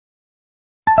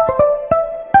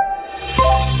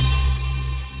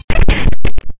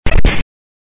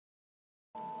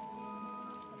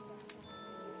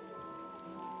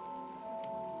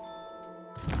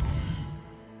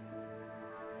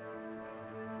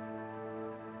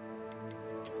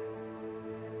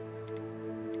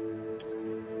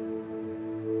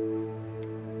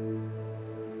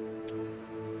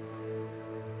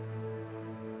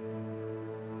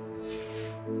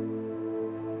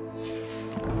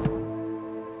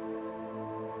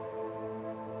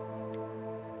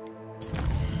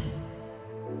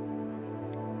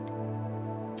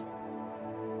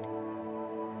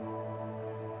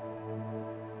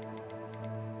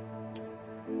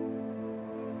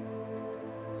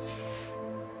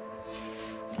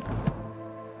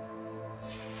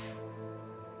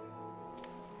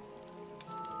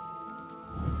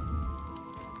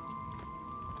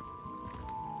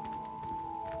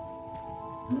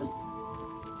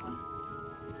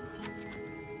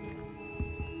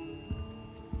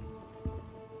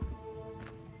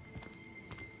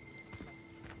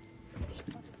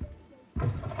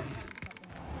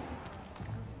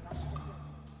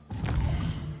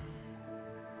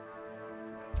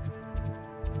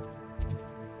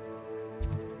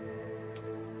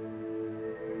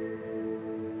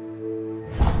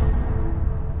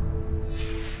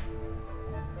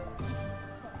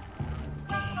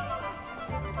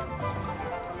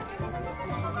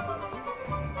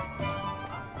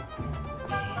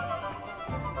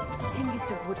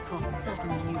of Woodcroft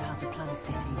certainly knew how to plan a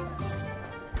city.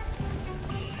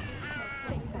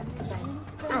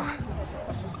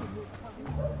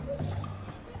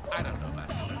 I don't know, man.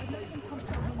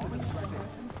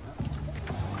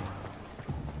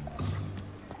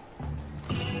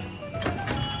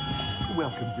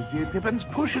 Welcome to J. Pippin's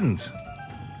Potions.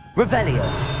 Revelio.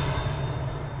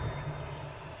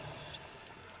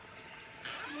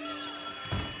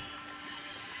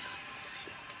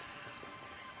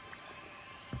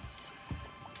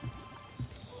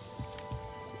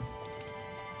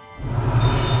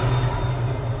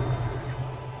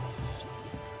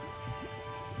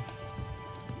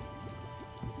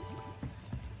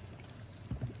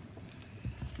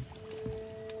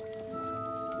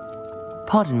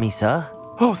 Pardon me, sir.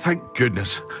 Oh, thank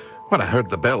goodness. When I heard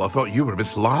the bell, I thought you were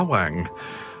Miss Lawang.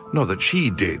 Not that she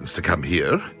deigns to come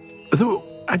here. Though,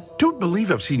 I don't believe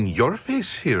I've seen your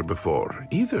face here before,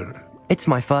 either. It's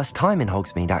my first time in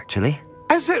Hogsmeade, actually.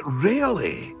 Is it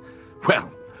really?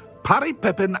 Well, Parry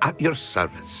Pippin at your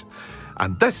service.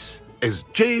 And this is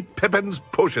J. Pippin's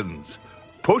Potions.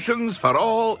 Potions for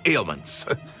all ailments.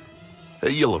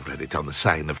 You'll have read it on the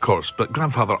sign, of course, but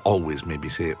Grandfather always made me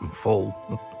say it in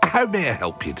full. How may I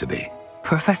help you today?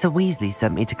 Professor Weasley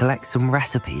sent me to collect some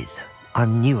recipes.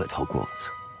 I'm new at Hogwarts.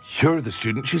 You're the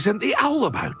student she sent the owl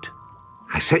about.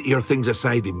 I set your things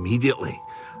aside immediately.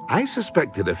 I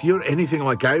suspected if you're anything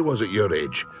like I was at your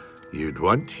age, you'd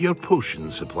want your potion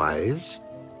supplies.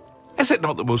 Is it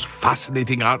not the most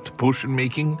fascinating art, potion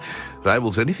making?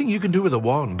 Rivals anything you can do with a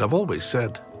wand, I've always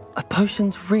said. Are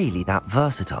potions really that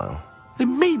versatile? They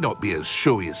may not be as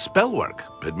showy as spellwork,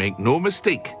 but make no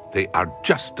mistake, they are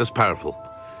just as powerful.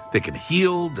 They can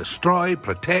heal, destroy,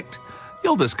 protect.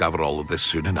 You'll discover all of this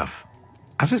soon enough.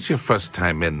 As it's your first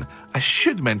time in, I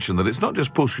should mention that it's not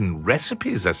just potion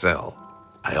recipes I sell.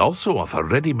 I also offer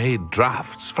ready-made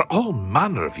drafts for all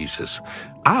manner of uses,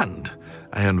 and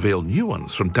I unveil new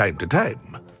ones from time to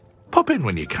time. Pop in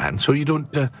when you can so you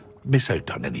don't miss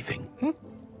out on anything.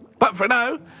 But for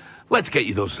now, let's get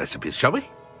you those recipes, shall we?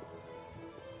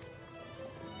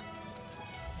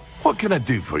 What can I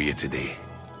do for you today?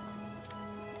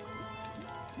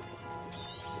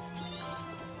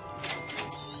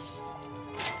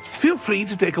 Feel free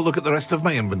to take a look at the rest of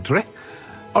my inventory,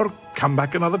 or come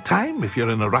back another time if you're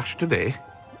in a rush today.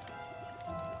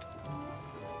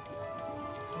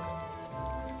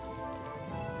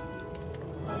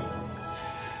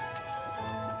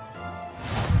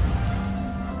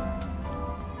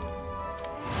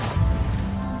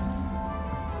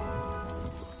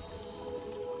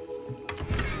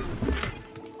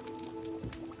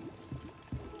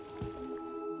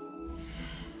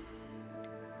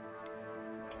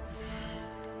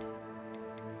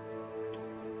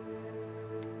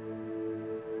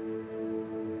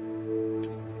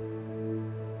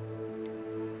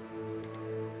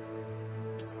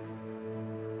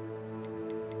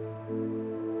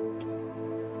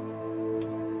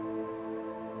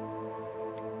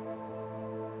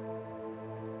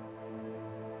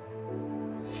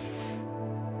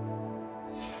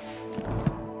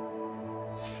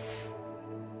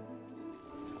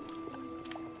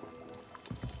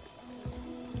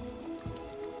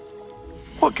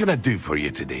 What can I do for you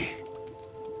today?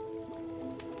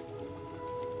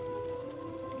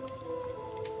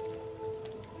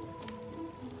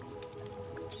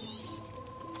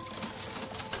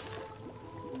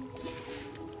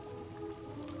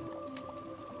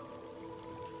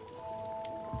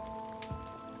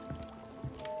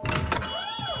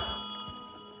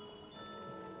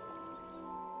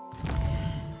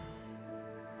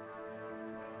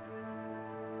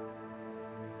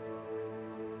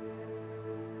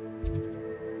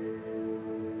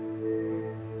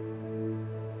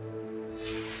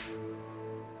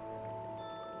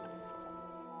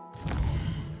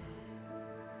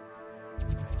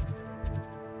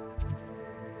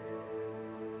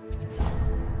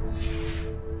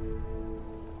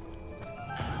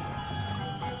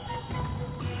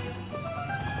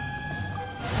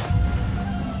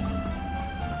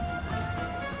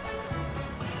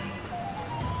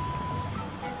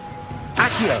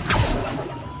 Accio!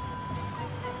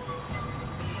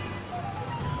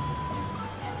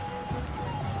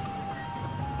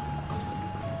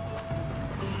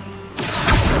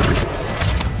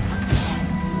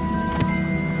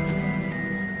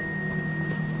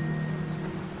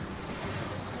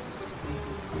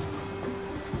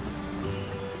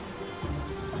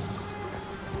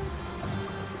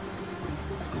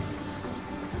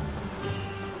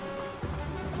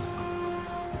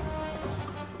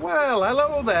 Well,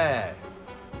 hello there.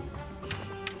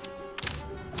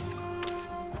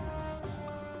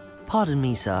 Pardon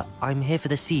me, sir. I'm here for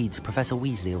the seeds Professor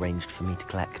Weasley arranged for me to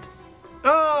collect.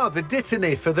 Oh, the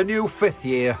dittany for the new 5th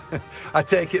year. I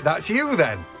take it that's you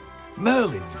then.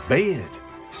 Merlin's beard.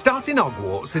 Starting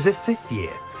Hogwarts as a 5th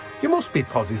year. You must be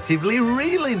positively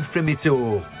reeling from it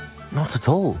all. Not at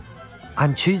all.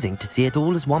 I'm choosing to see it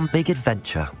all as one big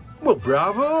adventure. Well,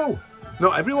 bravo.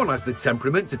 Not everyone has the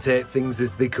temperament to take things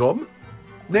as they come.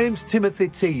 Name's Timothy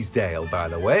Teasdale, by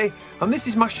the way, and this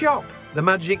is my shop, the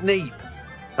Magic Neep.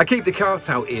 I keep the cart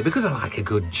out here because I like a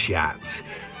good chat.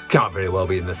 Can't very well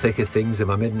be in the thick of things if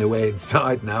I'm hidden away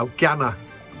inside now, can I?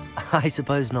 I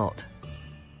suppose not.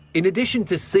 In addition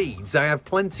to seeds, I have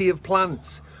plenty of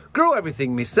plants. Grow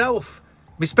everything myself.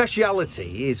 My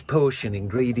speciality is potion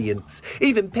ingredients.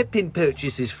 Even Pippin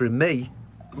purchases from me.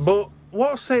 But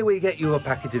what say we get you a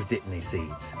packet of Dittany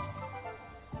seeds?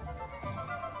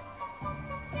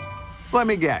 Let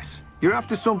me guess. You're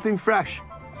after something fresh.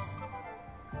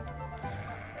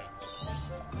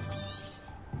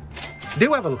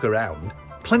 Do have a look around.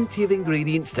 Plenty of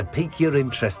ingredients to pique your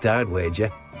interest, I'd wager.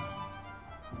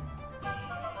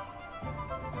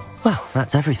 Well,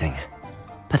 that's everything.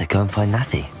 Better go and find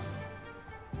Natty.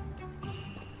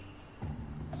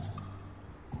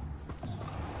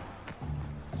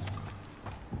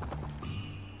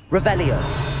 Revelio.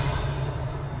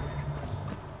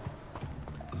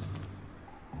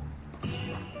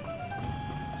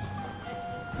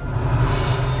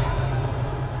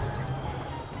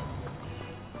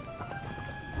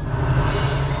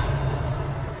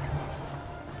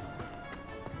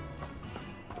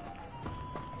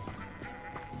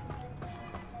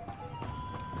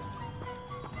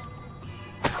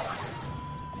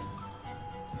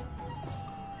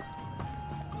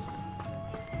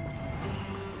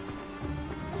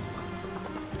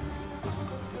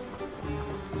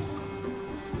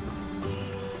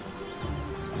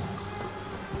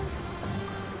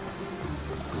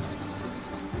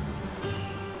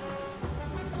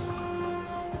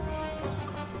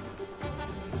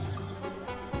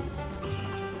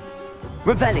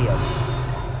 Revelio.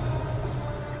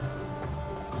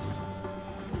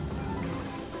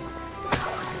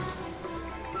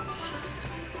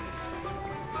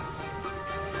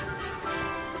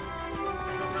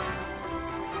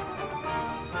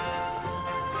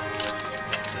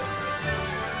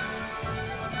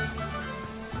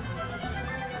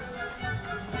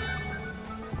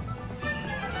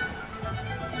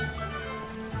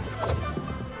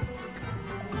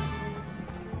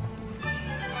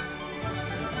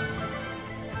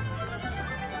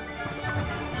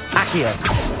 Accio.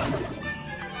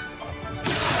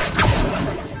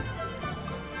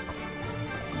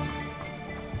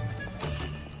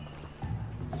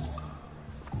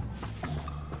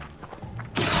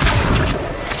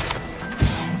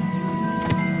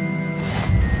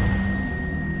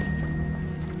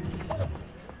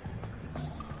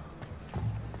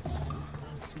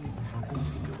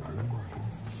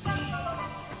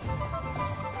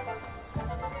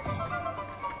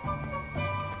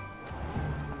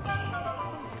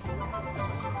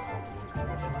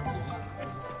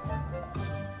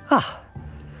 Ah,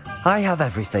 I have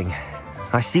everything.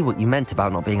 I see what you meant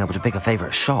about not being able to pick a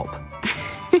favourite shop.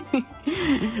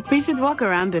 We should walk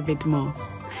around a bit more.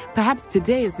 Perhaps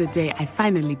today is the day I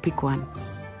finally pick one.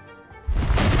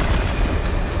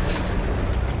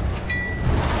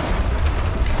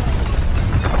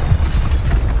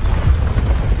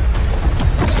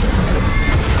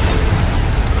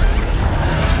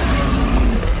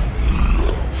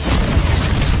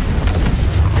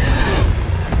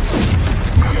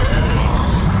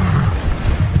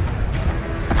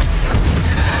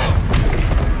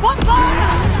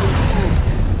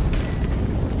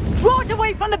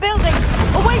 From the building!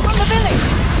 Away from the village!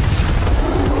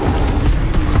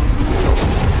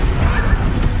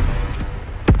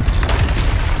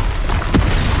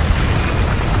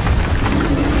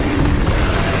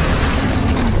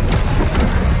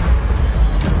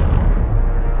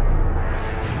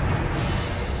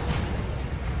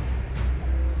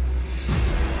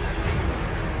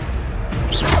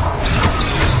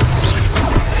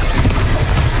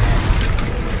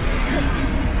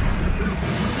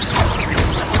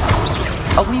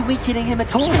 Are we weakening him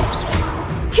at all?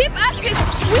 Keep at it!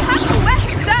 We have to wear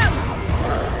him down!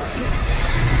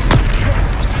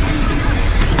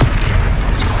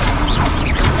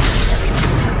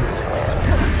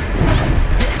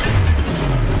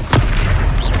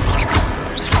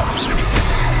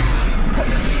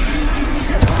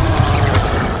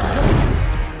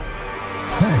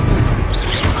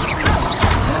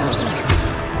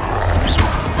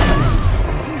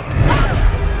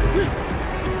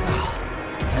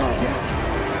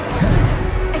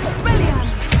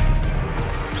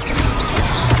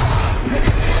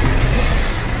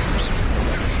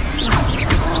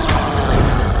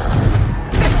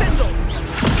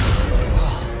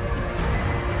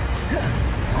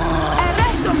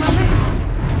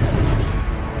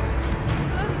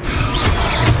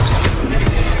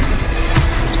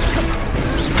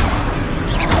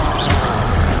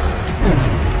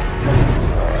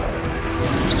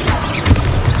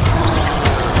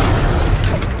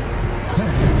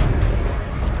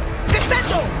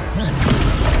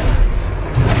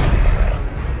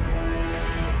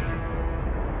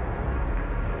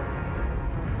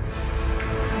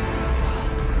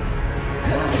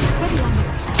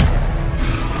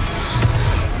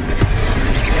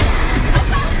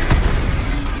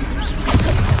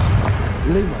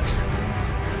 Lumos.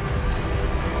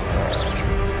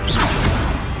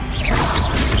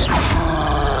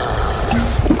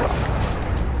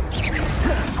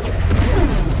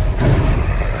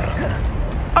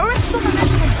 Arrest the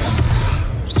momentum!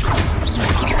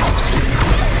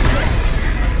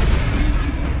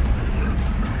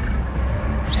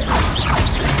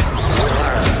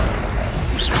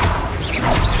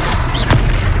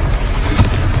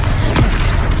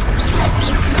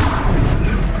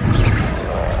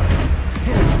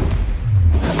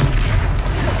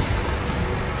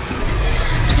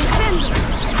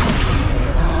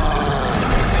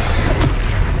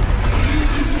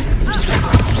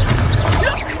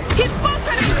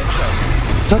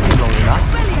 Took him long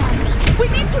enough. We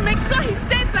need to make sure he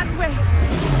stays that way.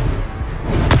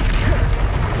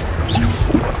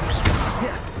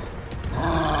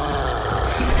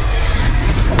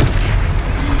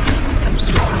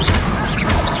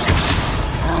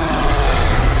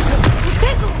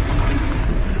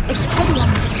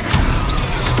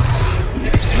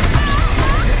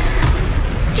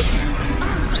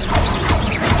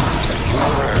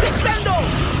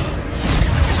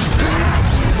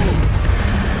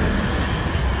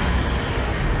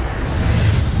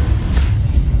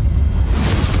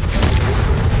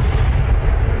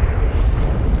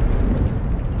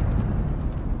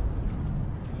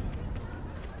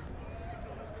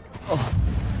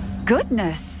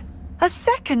 Goodness! A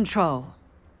second troll!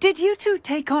 Did you two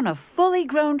take on a fully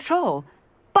grown troll?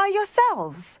 By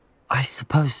yourselves? I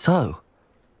suppose so.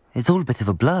 It's all a bit of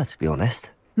a blur, to be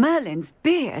honest. Merlin's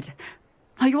beard.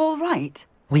 Are you all right?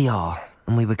 We are,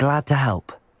 and we were glad to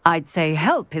help. I'd say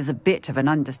help is a bit of an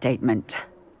understatement.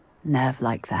 Nerve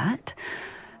like that.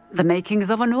 The makings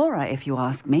of an aura, if you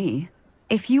ask me.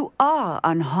 If you are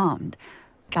unharmed,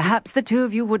 perhaps the two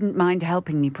of you wouldn't mind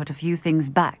helping me put a few things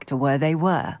back to where they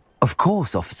were. Of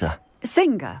course, officer.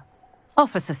 Singer.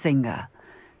 Officer Singer.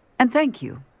 And thank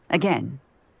you, again.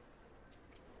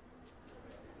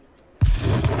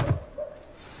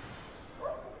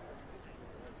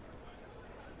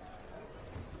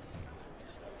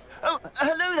 Oh,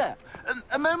 hello there.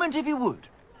 A moment if you would.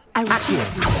 I will see you.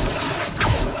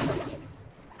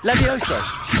 Levioso.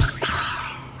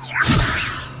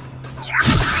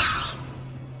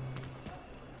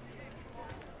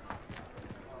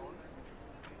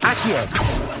 Accio.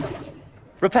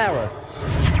 Reparo.